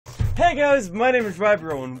Hey guys, my name is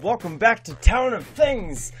Rybro and welcome back to Town of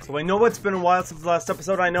Things! So I know it's been a while since the last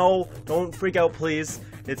episode, I know, don't freak out please,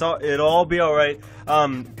 it'll all be alright.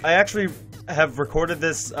 I actually have recorded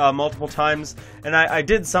this multiple times, and I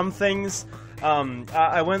did some things.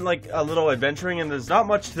 I went like a little adventuring, and there's not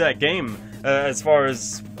much to that game as far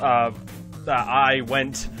as I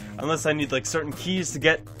went, unless I need like certain keys to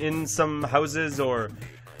get in some houses, or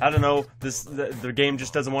I don't know, the game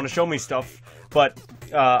just doesn't want to show me stuff. But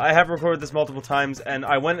I have recorded this multiple times, and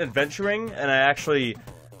I went adventuring, and I actually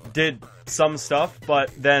did some stuff, but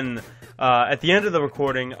then at the end of the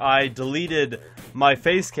recording, I deleted my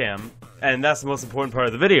face cam, and that's the most important part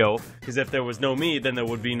of the video, because if there was no me, then there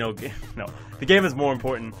would be no game. No, the game is more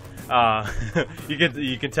important.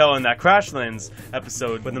 You can tell in that Crashlands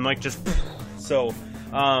episode when the mic just... So,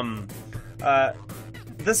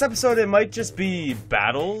 this episode, it might just be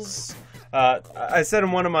battles. I said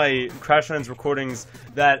in one of my Crashlands recordings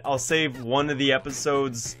that I'll save one of the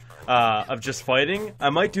episodes of just fighting. I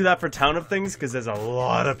might do that for Town of Things, because there's a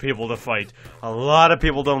lot of people to fight. A lot of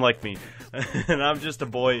people don't like me. And I'm just a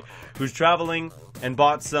boy who's traveling and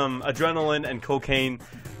bought some adrenaline and cocaine.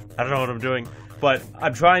 I don't know what I'm doing. But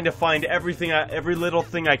I'm trying to find every little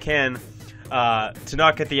thing I can to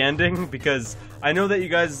not get the ending, because I know that you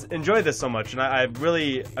guys enjoy this so much. And I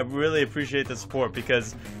really appreciate the support,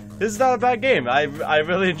 because this is not a bad game. I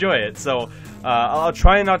really enjoy it, so I'll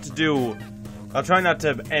try not to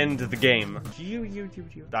end the game.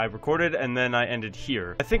 I recorded and then I ended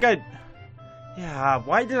here. I think yeah,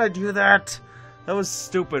 why did I do that? That was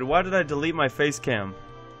stupid. Why did I delete my face cam?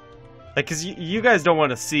 Like, cause you guys don't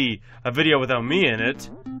want to see a video without me in it,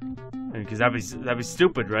 because that'd be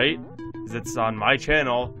stupid, right? Because it's on my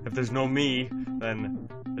channel. If there's no me, then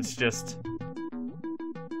it's just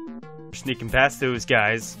sneaking past those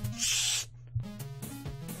guys. Shh.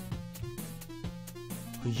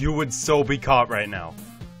 You would so be caught right now.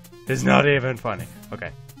 It's not even funny.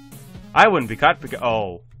 Okay. I wouldn't be caught because...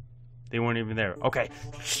 Oh. They weren't even there. Okay.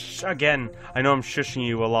 Shh. Again. I know I'm shushing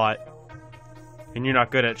you a lot. And you're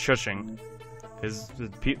not good at shushing. Because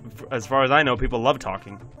as far as I know, people love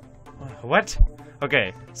talking. What?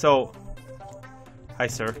 Okay. So... Hi,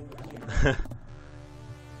 sir.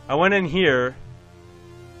 I went in here...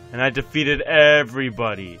 and I defeated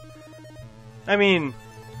everybody. I mean,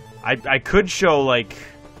 I could show like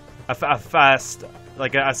a fast,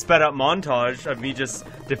 like a sped up montage of me just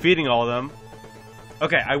defeating all of them.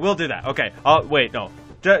 Okay, I will do that. Okay, wait, no,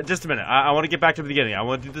 just a minute. I want to get back to the beginning. I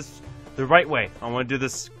want to do this the right way. I want to do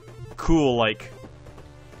this cool, like.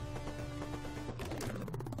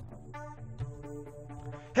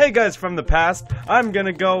 Hey guys from the past, I'm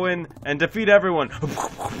gonna go in and defeat everyone.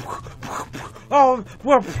 Oh,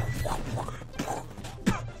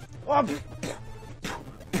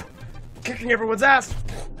 kicking everyone's ass.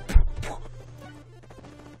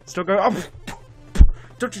 Still going. Oh,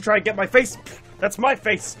 don't you try and get my face. That's my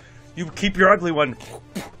face. You keep your ugly one.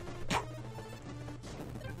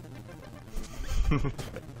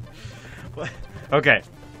 Okay.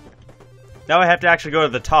 Now I have to actually go to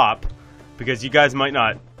the top, because you guys might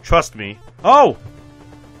not trust me. Oh!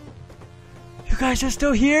 You guys are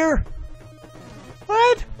still here?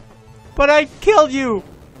 What? But I killed you!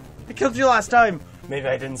 I killed you last time! Maybe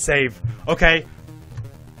I didn't save. Okay.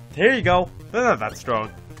 Here you go. They're not that strong.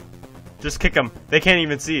 Just kick them. They can't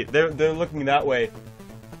even see it. They're looking that way.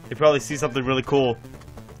 They probably see something really cool.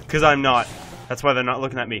 Because I'm not. That's why they're not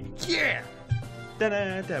looking at me. Yeah!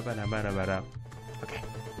 Okay.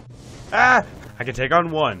 Ah! I can take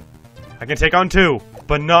on one. I can take on two,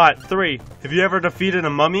 but not three. Have you ever defeated a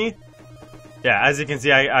mummy? Yeah, as you can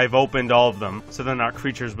see, I've opened all of them, so they're not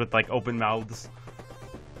creatures with, like, open mouths.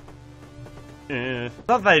 Not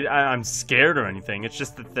that I'm scared or anything, it's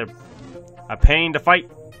just that they're a pain to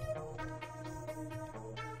fight.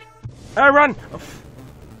 I run!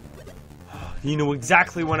 You knew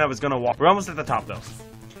exactly when I was gonna walk. We're almost at the top, though.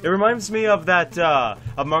 It reminds me of that,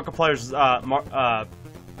 of Markiplier's,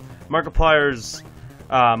 Markiplier's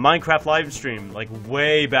Minecraft live stream, like,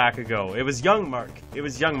 way back ago. It was young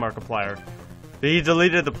Markiplier. He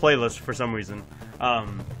deleted the playlist for some reason.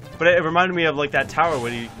 But it reminded me of like that tower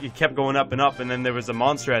where you kept going up and up, and then there was a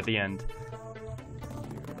monster at the end.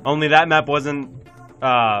 Only that map wasn't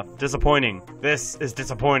disappointing. This is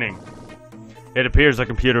disappointing. It appears the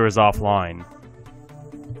computer is offline.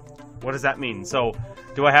 What does that mean? So,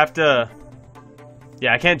 do I have to...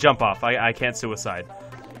 Yeah, I can't jump off. I can't suicide.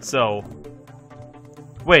 So...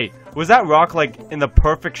 Wait, was that rock like in the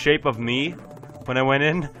perfect shape of me when I went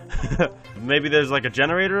in? Maybe there's like a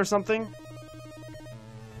generator or something?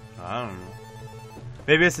 I don't know.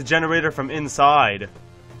 Maybe it's a generator from inside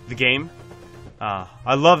the game?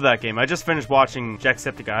 I love that game. I just finished watching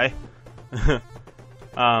Jacksepticeye.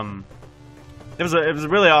 It was a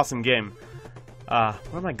really awesome game. Where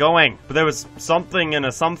am I going? But there was something and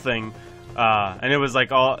a something, and it was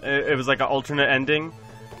like an alternate ending,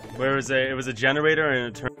 where it was a generator and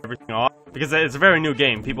it turned everything off because it's a very new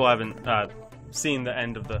game. People haven't seen the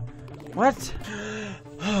end of the what?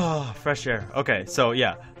 Fresh air. Okay, so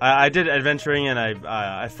yeah, I did adventuring and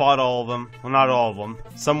I fought all of them. Well, not all of them.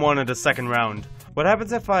 Some wanted a second round. What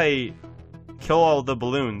happens if I kill all the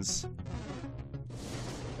balloons?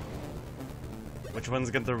 Which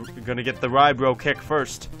one's gonna get the Rybro kick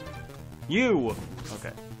first? You!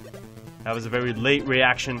 Okay. That was a very late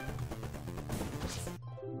reaction.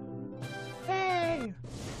 Hey!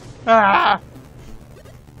 Ah!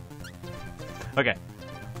 Okay.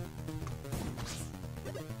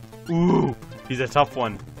 Ooh, he's a tough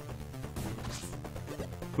one.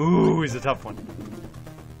 Ooh, he's a tough one.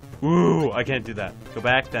 Ooh, I can't do that. Go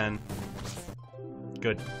back then.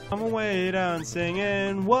 Good. I'm way down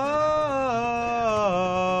singing, whoa,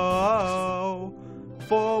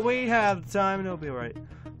 for we have the time and it'll be alright.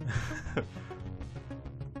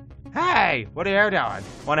 Hey, what are you doing?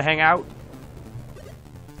 Wanna hang out?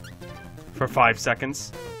 For 5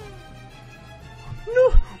 seconds.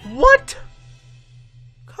 No, what?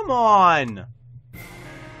 Come on!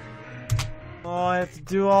 Oh, I have to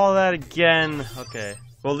do all that again. Okay.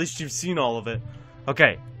 Well, at least you've seen all of it.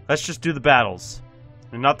 Okay, let's just do the battles.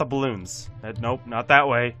 And not the balloons. Nope, not that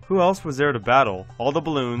way. Who else was there to battle? All the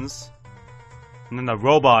balloons. And then the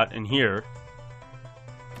robot in here.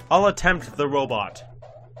 I'll attempt the robot.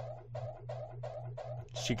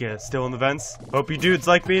 She still in the vents? Hope you dudes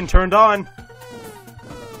like being turned on.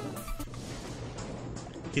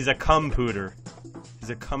 He's a computer. He's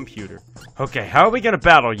a computer. Okay, how are we gonna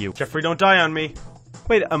battle you? Jeffrey, don't die on me.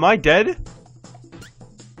 Wait, am I dead?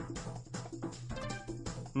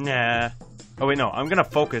 Nah. Oh wait, no, I'm gonna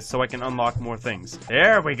focus so I can unlock more things.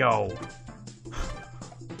 There we go!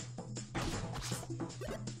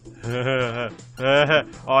 Oh,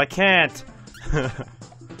 I can't!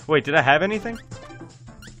 Wait, did I have anything?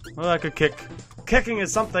 Well, I could kick. Kicking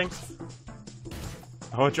is something!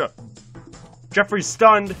 Oh, Jeffrey's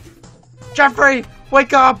stunned! Jeffrey!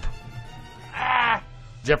 Wake up! Ah!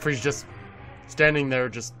 Jeffrey's just standing there,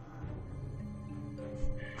 just...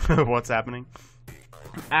 What's happening?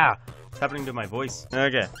 Ah! What's happening to my voice?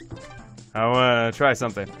 Okay. I wanna try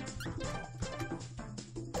something.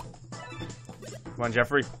 Come on,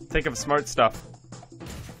 Jeffrey. Think of smart stuff.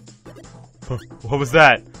 What was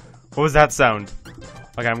that? What was that sound?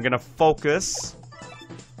 Okay, I'm gonna focus.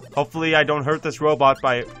 Hopefully I don't hurt this robot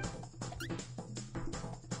by...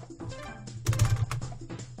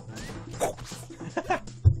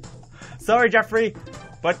 Sorry, Jeffrey,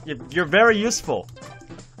 but you're very useful.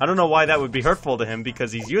 I don't know why that would be hurtful to him,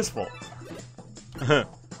 because he's useful. I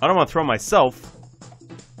don't want to throw myself.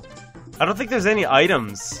 I don't think there's any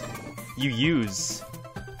items you use.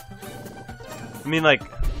 I mean, like,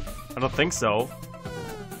 I don't think so.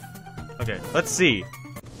 Okay, let's see.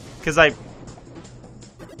 Because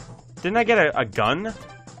didn't I get a gun?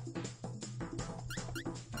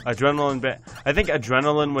 Adrenaline I think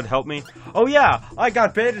adrenaline would help me. Oh yeah, I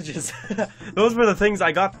got bandages. Those were the things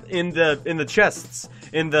I got in the chests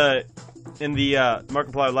in the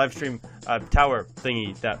Markiplier livestream tower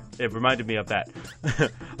thingy. That it reminded me of that.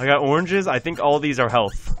 I got oranges. I think all these are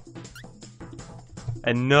health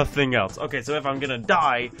and nothing else. Okay, so if I'm gonna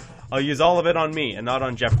die, I'll use all of it on me and not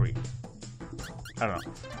on Jeffrey. I don't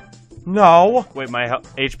know. No. Wait, my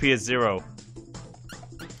HP is 0.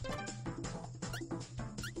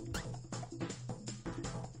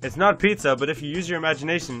 It's not pizza, but if you use your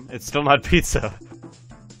imagination, it's still not pizza.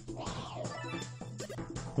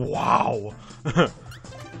 Wow!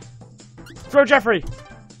 Throw Jeffrey!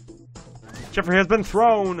 Jeffrey has been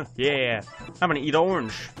thrown! Yeah! I'm gonna eat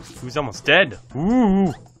orange. Who's almost dead?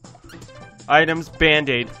 Ooh! Items,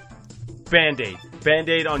 band-aid. Band-aid.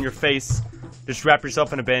 Band-aid on your face. Just wrap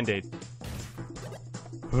yourself in a band-aid.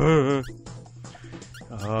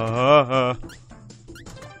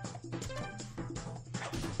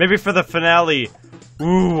 Maybe for the finale.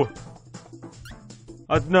 Ooh.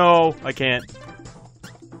 No, I can't.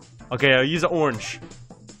 Okay, I'll use orange.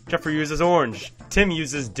 Jeffrey uses orange. Tim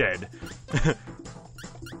uses dead.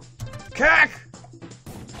 Cack!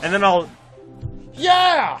 And then I'll...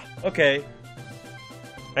 Yeah! Okay.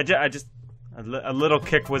 I just... A little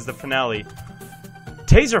kick was the finale.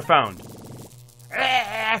 Taser found!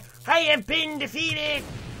 I have been defeated!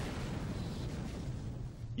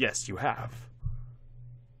 Yes, you have.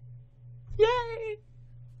 Yay!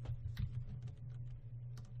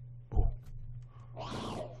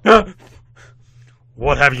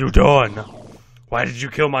 What have you done? Why did you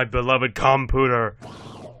kill my beloved computer?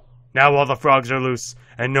 Now all the frogs are loose,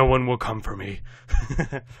 and no one will come for me.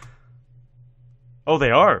 Oh, they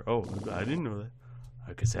are? Oh, I didn't know that.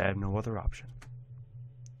 I guess I have no other option.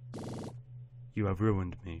 You have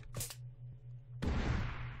ruined me.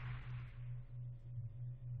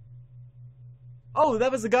 Oh,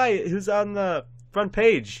 that was the guy who's on the front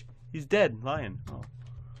page. He's dead, lying. Oh.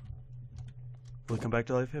 Will he come back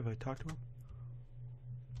to life if I talk to him?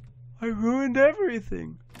 I ruined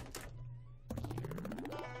everything.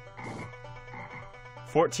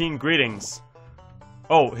 14 greetings.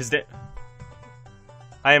 Oh, his day.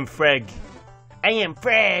 I am Freg. I am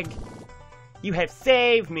Freg. You have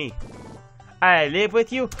saved me. I live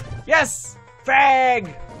with you. Yes, Freg.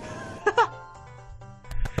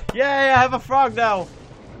 Yay, I have a frog now.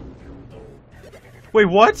 Wait,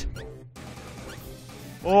 what?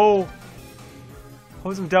 Oh.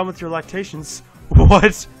 Hose him down with your lactations.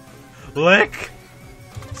 What? Lick?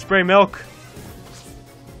 Spray milk.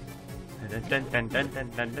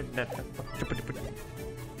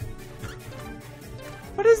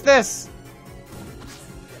 What is this?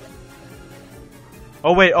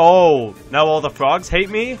 Oh wait, oh, now all the frogs hate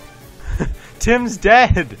me? Tim's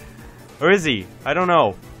dead. Or is he? I don't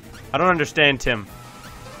know. I don't understand Tim.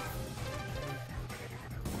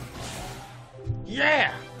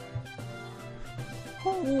 Yeah!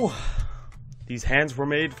 Ooh. These hands were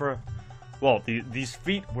made for... Well, these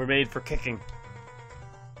feet were made for kicking.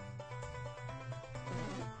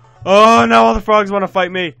 Oh, now all the frogs want to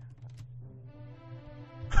fight me.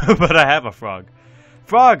 But I have a frog.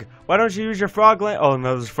 Frog, why don't you use your frog land? Oh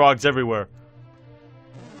no, there's frogs everywhere.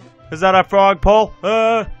 Is that a frog pole?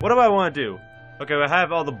 What do I want to do? Okay, I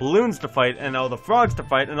have all the balloons to fight, and all the frogs to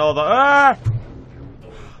fight, and all the...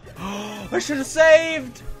 I should have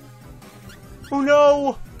saved! Oh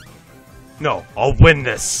no! No, I'll win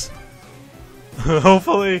this!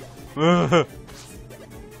 Hopefully.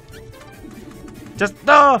 Just,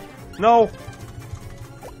 no!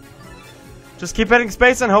 Just keep hitting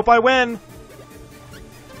space and hope I win!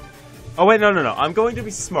 Oh wait, no. I'm going to be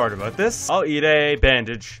smart about this. I'll eat a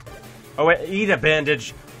bandage. Oh wait, eat a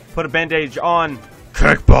bandage. Put a bandage on.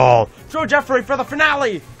 Kickball! Throw Jeffrey for the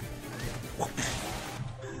finale!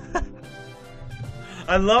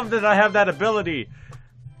 I love that I have that ability.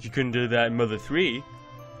 You couldn't do that in Mother 3.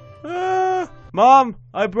 Mom,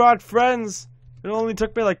 I brought friends. It only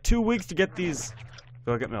took me like 2 weeks to get these.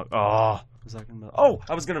 Go get milk. Oh, was I gonna? Oh,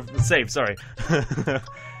 I was gonna save. Sorry.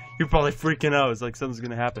 You're probably freaking out. It's like something's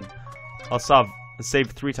gonna happen. I'll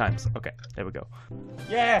save 3 times. Okay, there we go.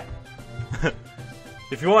 Yeah.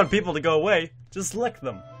 If you want people to go away, just lick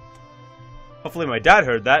them. Hopefully my dad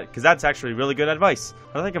heard that, because that's actually really good advice.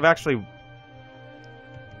 I don't think I've actually...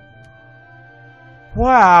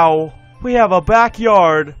 Wow, we have a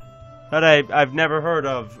backyard that I've never heard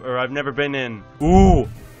of, or I've never been in. Ooh,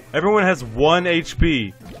 everyone has 1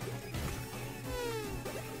 HP.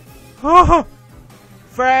 Oh,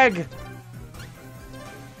 frag.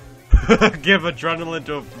 Give adrenaline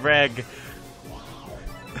to a frag.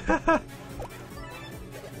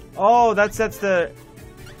 Oh, that sets the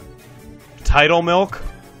tidal milk.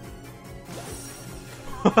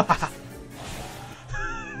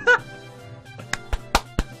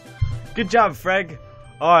 Good job, Freg.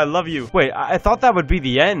 Oh, I love you. Wait, I thought that would be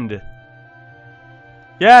the end.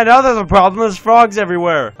 Yeah, now there's a problem. There's frogs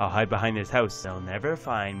everywhere. I'll hide behind his house. They'll never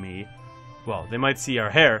find me. Well, they might see our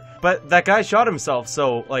hair. But that guy shot himself,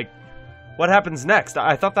 so, like, what happens next?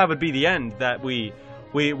 I thought that would be the end, that we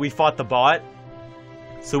fought the bot.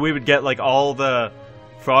 So we would get, like, all the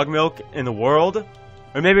frog milk in the world.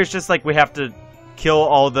 Or maybe it's just, like, we have to kill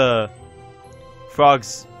all the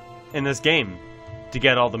frogs in this game to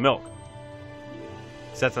get all the milk.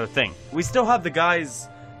 So that's our thing. We still have the guys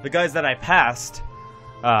that I passed.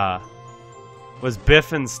 Was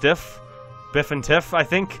Biff and Tiff, I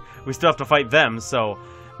think. We still have to fight them, so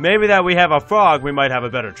maybe that we have a frog, we might have a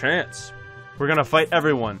better chance. We're gonna fight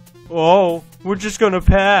everyone. Oh, we're just gonna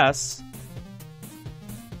pass.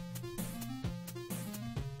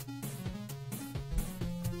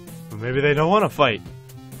 Or maybe they don't want to fight.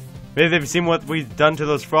 Maybe they've seen what we've done to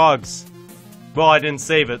those frogs. Well, I didn't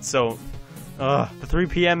save it, so... the 3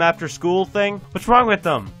 p.m. after school thing? What's wrong with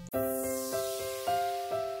them?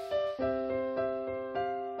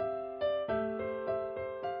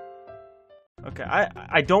 Okay,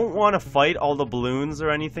 I don't want to fight all the balloons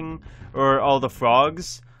or anything, or all the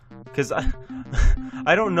frogs, because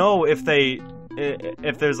I don't know if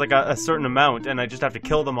there's like a certain amount, and I just have to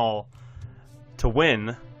kill them all to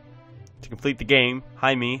win, to complete the game.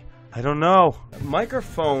 Hi, me. I don't know.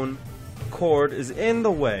 Microphone cord is in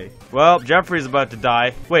the way. Well, Jeffrey's about to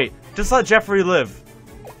die. Wait, just let Jeffrey live.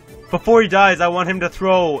 Before he dies, I want him to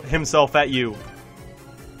throw himself at you.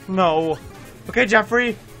 No. Okay,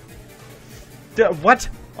 Jeffrey. What?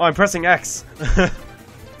 Oh, I'm pressing X.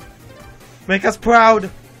 Make us proud.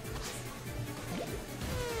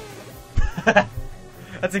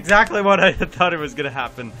 That's exactly what I thought it was gonna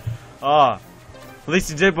happen. At least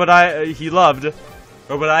he did what he loved,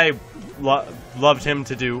 or what I loved him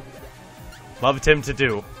to do. Loved him to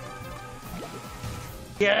do.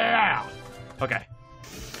 Yeah. Okay.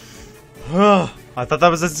 I thought that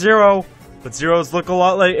was a 0, but 0s look a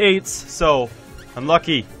lot like 8s, so I'm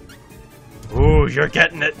lucky. Ooh, you're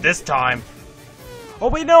getting it this time. Oh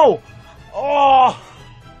wait, no. Oh.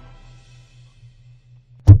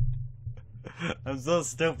 I'm so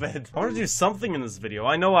stupid. I want to do something in this video.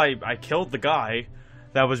 I know I killed the guy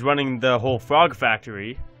that was running the whole frog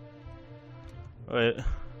factory. But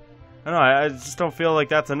I don't know, I just don't feel like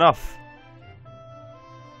that's enough.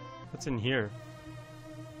 What's in here?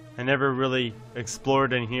 I never really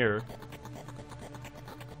explored in here.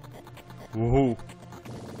 Woohoo.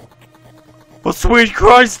 Oh, sweet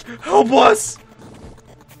Christ! Help us!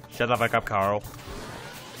 Shut the fuck up, Carl.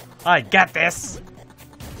 I got this!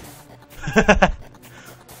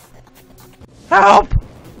 Help!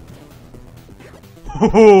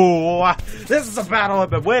 Ooh, this is a battle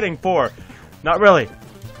I've been waiting for. Not really.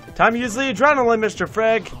 Time to use the adrenaline, Mr.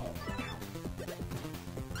 Freg.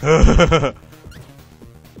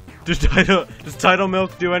 Does Tidal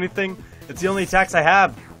Milk do anything? It's the only attacks I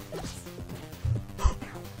have.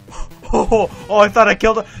 Oh, I thought I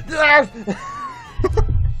killed him.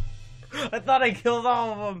 I thought I killed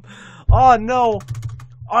all of them. Oh, no.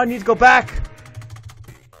 Oh, I need to go back.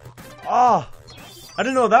 Oh, I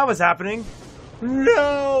didn't know that was happening.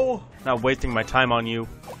 No. Not wasting my time on you.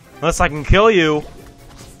 Unless I can kill you.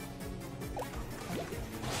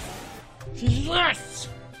 Yes!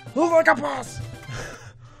 Move like a boss!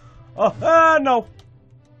 Oh, no.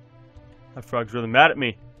 That frog's really mad at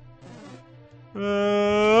me.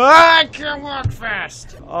 I can't walk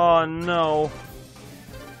fast. Oh, no.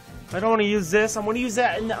 I don't want to use this. I want to use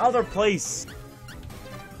that in the other place.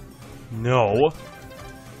 No.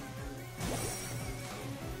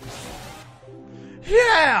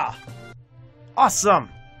 Yeah! Awesome.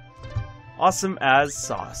 Awesome as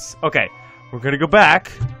sauce. Okay, we're gonna go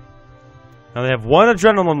back. Now they have one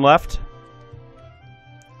adrenaline left.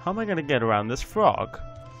 How am I gonna get around this frog?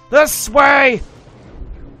 This way!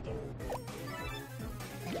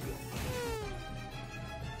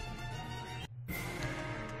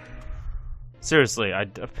 Seriously, I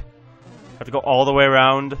have to go all the way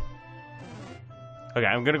around. Okay,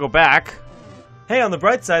 I'm gonna go back. Hey, on the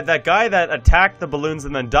bright side, that guy that attacked the balloons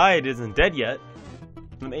and then died isn't dead yet.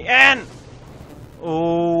 Let me in!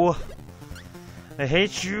 Oh, I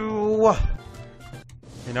hate you.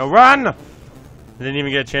 You know, run! I didn't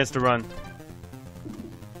even get a chance to run.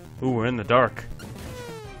 Ooh, we're in the dark.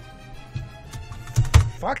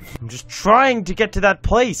 Fuck! I'm just trying to get to that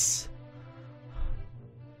place.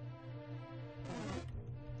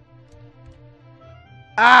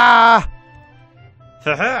 Ah!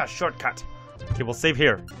 Haha, shortcut. Okay, we'll save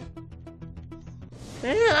here.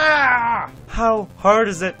 Ah! How hard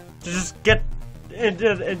is it to just get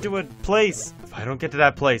into a place? If I don't get to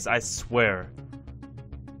that place, I swear,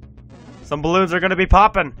 some balloons are gonna be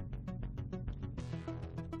popping.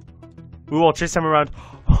 Ooh, I'll chase them around.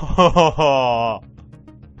 Ah!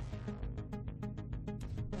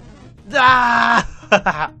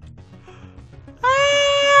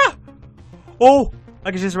 Ah! Oh! I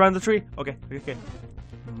can chase around the tree. Okay, okay.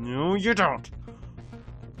 No, you don't.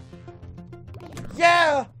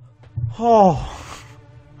 Yeah! Oh.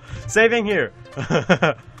 Saving here.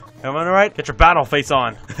 Am I alright? Get your battle face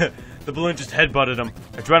on. The balloon just headbutted him.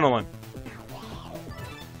 Adrenaline.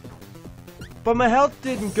 But my health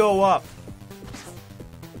didn't go up.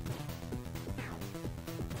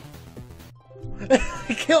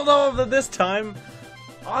 I killed all of them this time.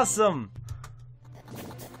 Awesome.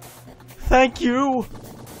 Thank you.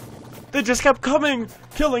 They just kept coming,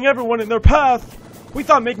 killing everyone in their path. We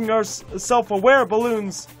thought making our self-aware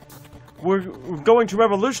balloons were going to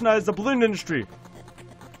revolutionize the balloon industry.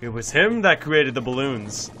 It was him that created the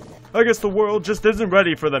balloons. I guess the world just isn't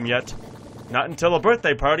ready for them yet. Not until a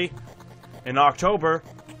birthday party in October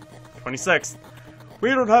 26th. We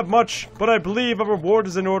don't have much, but I believe a reward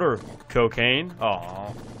is in order. Cocaine?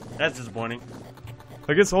 Aw, that's disappointing.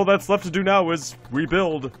 I guess all that's left to do now is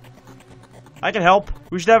rebuild. I can help.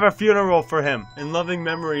 We should have a funeral for him in loving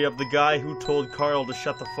memory of the guy who told Carl to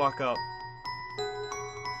shut the fuck up.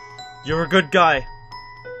 You're a good guy.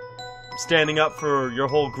 Standing up for your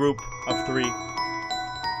whole group of 3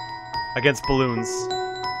 against balloons.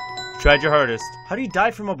 Tried your hardest. How do you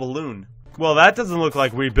die from a balloon? Well, that doesn't look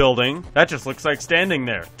like rebuilding. That just looks like standing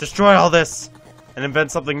there. Destroy all this and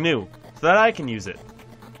invent something new so that I can use it.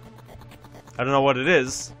 I don't know what it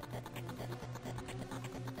is.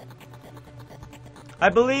 I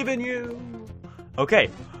believe in you. Okay.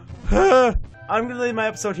 I'm gonna leave my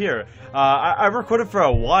episode here. I recorded for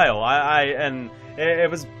a while. And it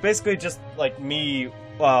was basically just like me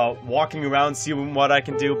walking around, seeing what I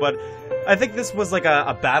can do. But I think this was like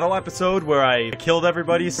a battle episode where I killed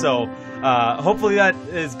everybody. So hopefully that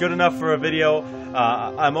is good enough for a video.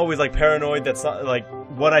 I'm always like paranoid that like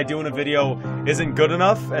what I do in a video isn't good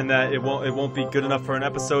enough, and that it won't be good enough for an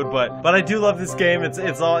episode. But I do love this game. It's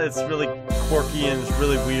really quirky and it's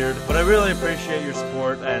really weird. But I really appreciate your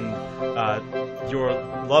support and your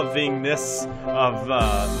lovingness of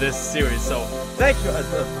this series. So thank you.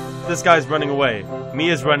 This guy's running away. Me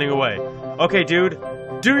is running away. Okay, dude,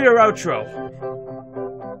 do your outro.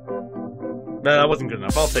 No, that wasn't good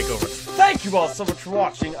enough. I'll take over. Thank you all so much for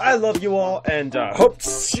watching. I love you all, and hope to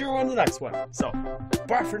see you in the next one. So,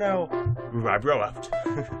 bye for now. Rybro out.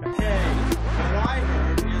 Okay, what I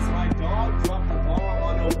heard is my dog dropped the bomb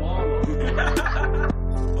on Obama.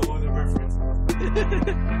 Oh, the reference.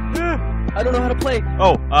 I don't know how to play.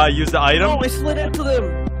 Oh, use the item? Oh, I slid into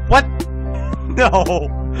them. What? No.